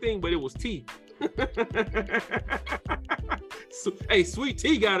same thing, but it was tea. So, hey, sweet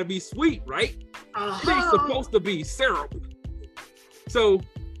tea gotta be sweet, right? It ain't supposed to be syrup. So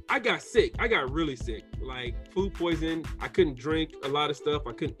I got sick. I got really sick, like food poisoning. I couldn't drink a lot of stuff.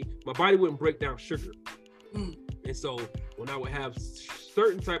 I couldn't eat. My body wouldn't break down sugar. And so when I would have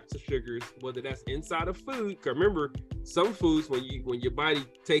certain types of sugars, whether that's inside of food, because remember, some foods, when your body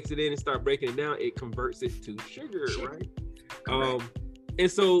takes it in and start breaking it down, it converts it to sugar, right? And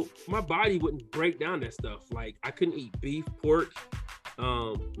so my body wouldn't break down that stuff. Like, I couldn't eat beef, pork.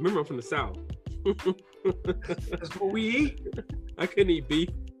 Remember, I'm from the South. That's what we eat. I couldn't eat beef,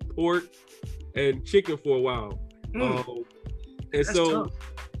 pork, and chicken for a while. And That's so tough.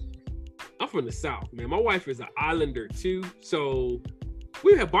 I'm from the South, man. My wife is an islander too, so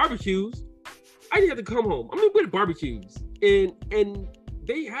we have barbecues. I didn't have to come home. I mean, we had barbecues, and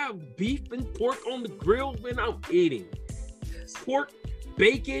they have beef and pork on the grill when I'm eating. Pork,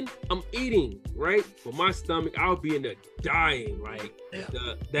 bacon, I'm eating, right? But my stomach, I'll be in there dying, like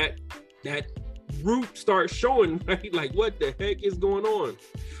that root starts showing, right? Like, what the heck is going on?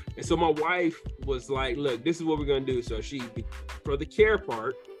 And so my wife was like, look, this is what we're gonna do. So she, for the care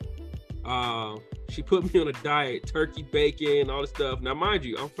part, she put me on a diet, turkey, bacon, all the stuff. Now, mind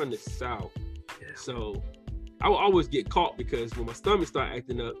you, I'm from the South. So I will always get caught because when my stomach started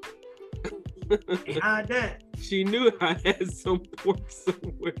acting up, hide that. She knew I had some pork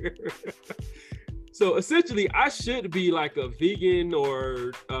somewhere. So essentially, I should be like a vegan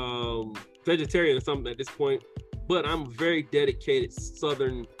or vegetarian or something at this point, but I'm a very dedicated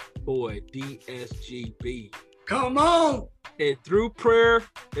Southern boy, DSGB. Come on. And through prayer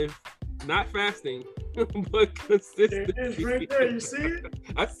and not fasting, but consistency. It's right there, you see it?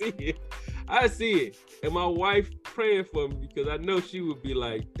 I see it. And my wife praying for me because I know she would be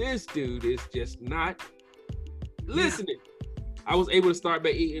like, this dude is just not listening. I was able to start by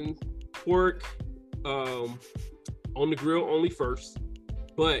eating pork on the grill only first,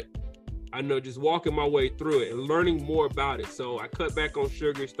 but I know just walking my way through it and learning more about it. So I cut back on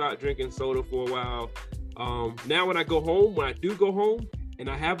sugar, stopped drinking soda for a while. Now when I do go home and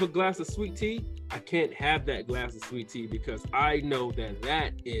I have a glass of sweet tea, I can't have that glass of sweet tea because I know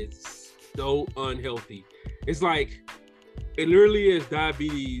that is so unhealthy. It's like, it literally is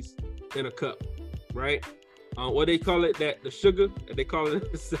diabetes in a cup, right? What they call it, the sugar, they call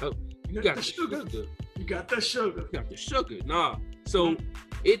it. So you got the sugar. You got the sugar. You got the sugar. Nah. So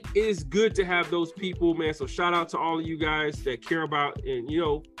it is good to have those people, man. So shout out to all of you guys that care about, and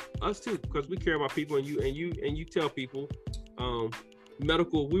us too, because we care about people, and you tell people.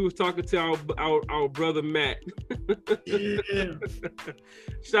 Medical. We were talking to our brother Matt. Yeah.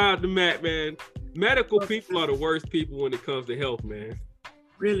 Shout out to Matt, man. Medical people are the worst people when it comes to health, man.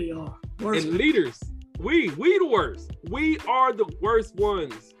 Really are. Worst and leaders. We the worst. We are the worst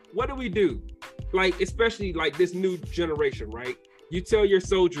ones. What do we do? Like, especially like this new generation, right? You tell your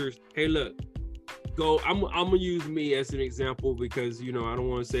soldiers, hey, look, go. I'm gonna use me as an example because I don't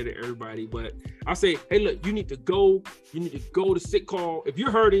want to say to everybody, but I say, hey, look, you need to go to sick call. If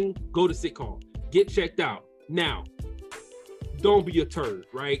you're hurting, go to sick call. Get checked out. Now, don't be a turd,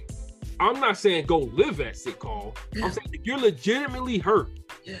 right? I'm not saying go live at sick call. Yeah. I'm saying if you're legitimately hurt.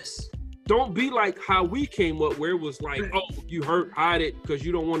 Yes. Don't be like how we came up, where it was like, oh, you hurt, hide it, because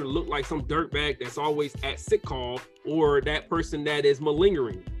you don't want to look like some dirtbag that's always at sick call or that person that is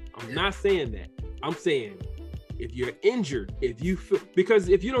malingering. I'm not saying that. I'm saying if you're injured, because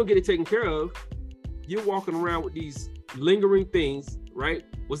if you don't get it taken care of, you're walking around with these lingering things, right?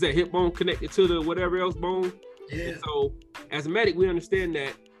 Was that hip bone connected to the whatever else bone? Yeah. And so as a medic, we understand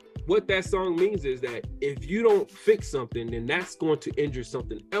that what that song means is that if you don't fix something, then that's going to injure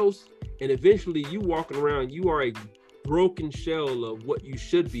something else. And eventually you walking around, you are a broken shell of what you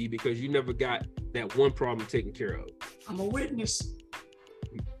should be because you never got that one problem taken care of. I'm a witness.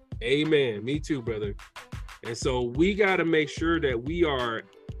 Amen. Me too, brother. And so we got to make sure that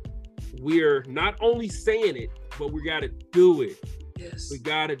we're not only saying it, but we got to do it. Yes. We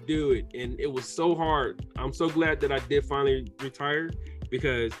got to do it. And it was so hard. I'm so glad that I did finally retire,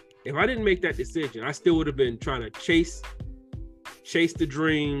 because if I didn't make that decision, I still would have been trying to chase the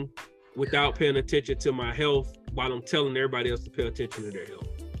dream without paying attention to my health while I'm telling everybody else to pay attention to their health.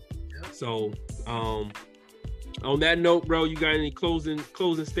 Yeah. So, on that note, bro, you got any closing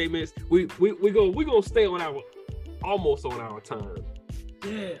statements? We gonna stay on almost on our time.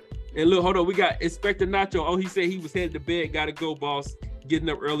 Yeah. And look, hold on, we got Inspector Nacho. Oh, he said he was headed to bed. Gotta go, boss. Getting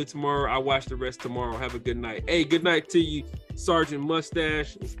up early tomorrow. I'll watch the rest tomorrow. Have a good night. Hey, good night to you, Sergeant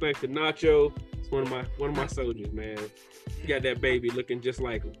Mustache, Inspector Nacho. It's one of my soldiers, man. You got that baby looking just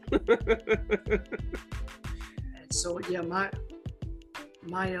like him. And so yeah, my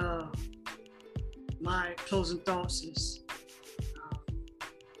closing thoughts is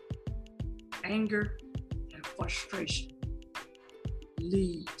anger and frustration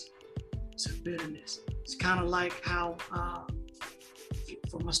lead to bitterness. It's kind of like how,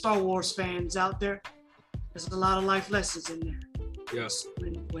 for my Star Wars fans out there, there's a lot of life lessons in there. Yes.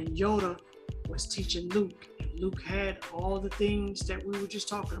 When Yoda was teaching Luke, and Luke had all the things that we were just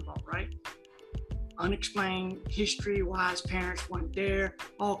talking about, right? Unexplained history, why his parents weren't there,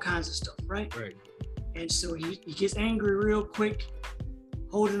 all kinds of stuff, right? Right. And so he gets angry real quick,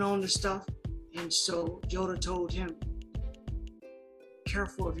 holding on to stuff. And so Yoda told him,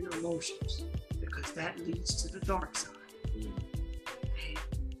 careful of your emotions, because that leads to the dark side.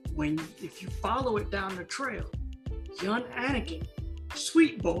 And if you follow it down the trail, young Anakin,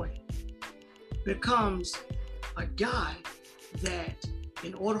 sweet boy, becomes a guy that,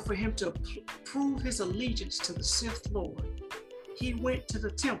 in order for him to prove his allegiance to the Sith Lord, he went to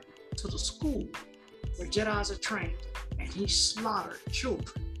the temple, to the school where Jedis are trained, and he slaughtered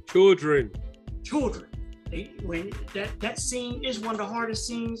children. Children. That scene is one of the hardest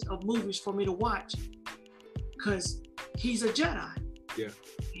scenes of movies for me to watch, because he's a Jedi. Yeah.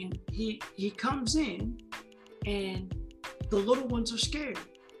 And he comes in, and the little ones are scared.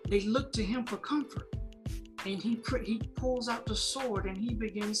 They look to him for comfort, and he pulls out the sword and he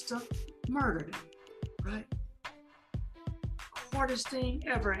begins to murder them. Right? Hardest thing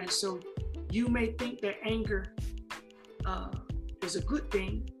ever. And so you may think that anger is a good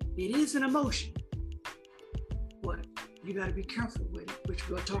thing. It is an emotion, but you got to be careful with it, which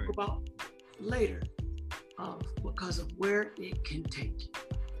we'll talk about later, because of where it can take you.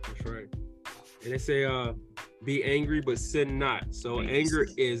 That's right. And they say, be angry, but sin not. So anger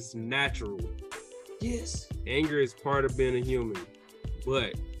is natural. Yes. Anger is part of being a human,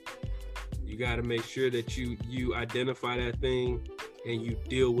 but you got to make sure that you identify that thing and you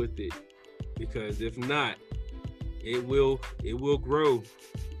deal with it, because if not, it will grow,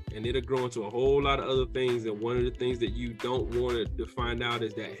 and it'll grow into a whole lot of other things. And one of the things that you don't want to find out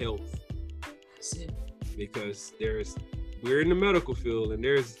is that health. That's it. Because we're in the medical field, and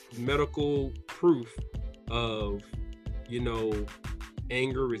there's medical proof of,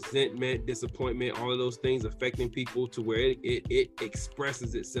 anger, resentment, disappointment, all of those things affecting people to where it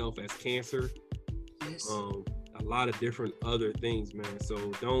expresses itself as cancer. Yes. A lot of different other things, man.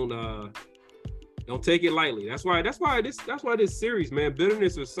 So don't take it lightly. That's why this series, man,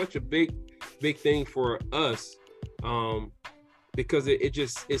 bitterness was such a big thing for us, because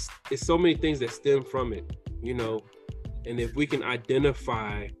it's so many things that stem from it, and if we can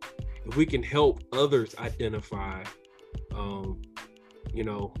help others identify,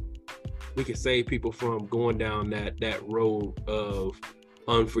 we can save people from going down that road of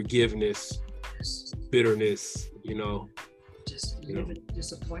unforgiveness, bitterness, just living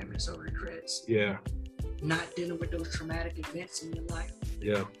disappointments or regrets. Yeah. Not dealing with those traumatic events in your life.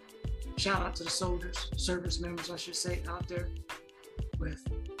 Yeah. Shout out to the soldiers, service members, I should say, out there with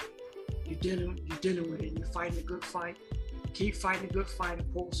you're dealing with it. You're fighting a good fight. Keep fighting a good fight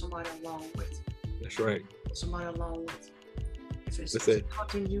and pull somebody along with it. That's right. Pull somebody along with it. If it's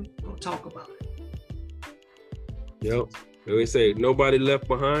touching you, go talk about it. Yep. They always say nobody left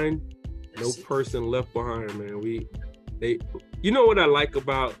behind, That's no person left behind, man. What I like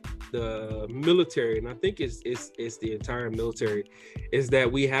about the military, and I think it's the entire military, is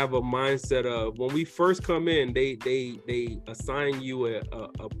that we have a mindset of when we first come in, they assign you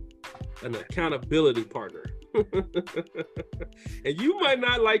an accountability partner. And you might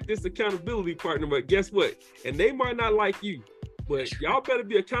not like this accountability partner, but guess what? And they might not like you. But y'all better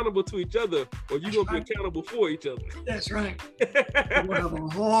be accountable to each other, or you're going to be accountable for each other. That's right. You're going to have a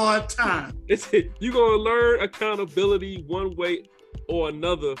hard time. You're going to learn accountability one way or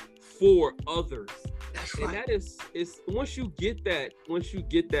another for others. That's right. And that is once you get that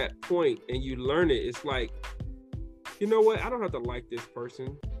point and you learn it, it's like, you know what? I don't have to like this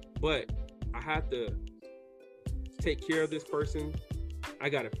person, but I have to take care of this person. I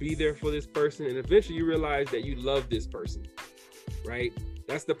got to be there for this person. And eventually you realize that you love this person. Right?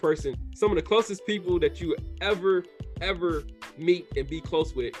 That's the person. Some of the closest people that you ever meet and be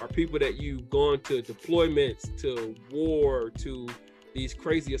close with are people that you've gone to deployments, to war, to these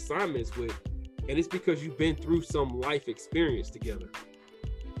crazy assignments with. And it's because you've been through some life experience together,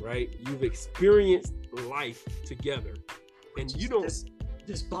 right? You've experienced life together, and you don't.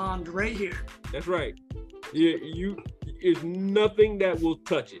 This bond right here. That's right. There's nothing that will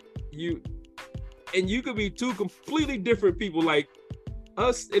touch it. And you could be two completely different people, like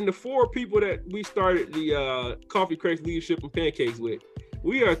us and the four people that we started the Coffee Crates Leadership and Pancakes with.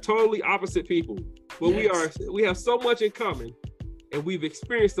 We are totally opposite people, but yes, we have so much in common, and we've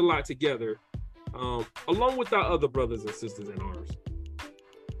experienced a lot together, along with our other brothers and sisters in arms.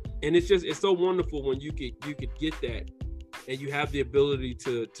 And it's so wonderful when you could get that, and you have the ability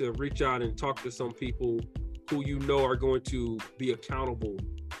to reach out and talk to some people who are going to be accountable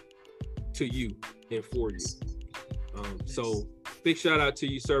to you and for you. So big shout out to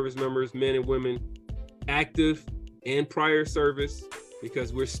you service members, men and women, active and prior service,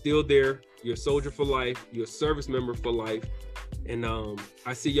 because we're still there. You're a soldier for life. You're a service member for life. And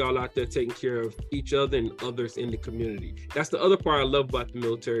I see y'all out there taking care of each other and others in the community. That's the other part I love about the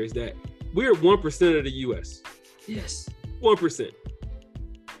military, is that we're 1% of the U.S. Yes. 1%.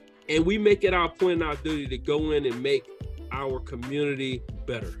 And we make it our point and our duty to go in and make our community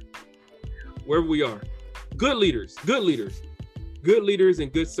better. Wherever we are. Good leaders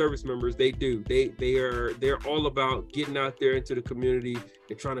and good service members, they're all about getting out there into the community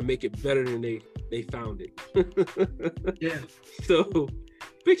and trying to make it better than they found it. Yeah. So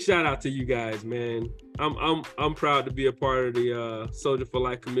big shout out to you guys, man. I'm proud to be a part of the Soldier for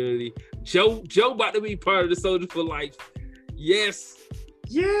Life community. Joe about to be part of the Soldier for Life. Yes.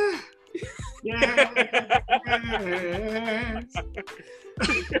 Yeah. Yeah.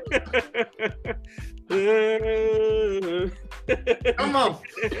 Come on.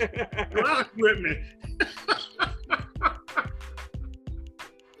 Rock with me.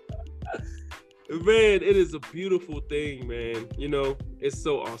 Man, it is a beautiful thing, man. You know, it's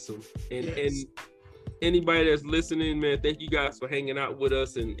so awesome. And anybody that's listening, man, thank you guys for hanging out with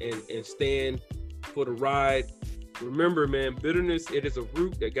us and staying for the ride. Remember, man, bitterness, it is a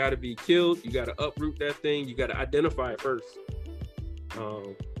root that got to be killed. You got to uproot that thing. You got to identify it first.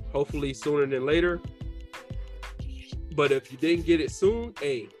 Hopefully sooner than later. But if you didn't get it soon,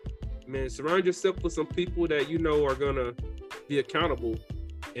 hey, man, surround yourself with some people that you know are going to be accountable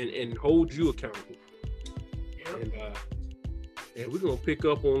and hold you accountable. Yep. And we're going to pick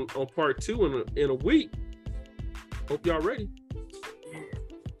up on part 2 in a week. Hope y'all ready.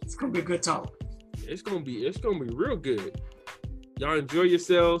 It's going to be a good talk. It's gonna be real good. Y'all enjoy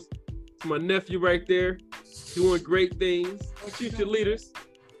yourselves. It's my nephew right there, doing great things. Future leaders.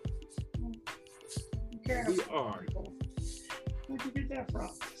 We are. Where'd you get that from?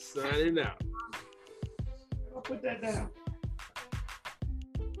 Signing out. I'll put that down.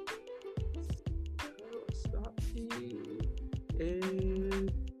 Stop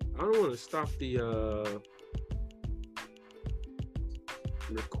and I don't want to stop the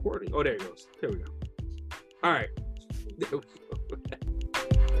recording. Oh, there it goes. There we go. All right. There we go.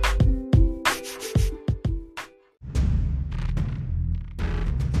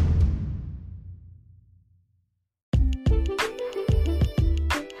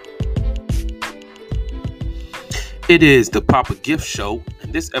 It is the Papa Gift Show,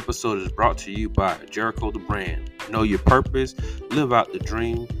 and this episode is brought to you by Jericho the Brand. Know your purpose, live out the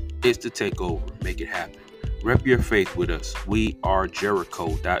dream. It's the takeover. Make it happen. Rep your faith with us. We are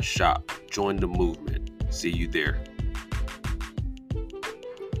Jericho.shop. Join the movement. See you there.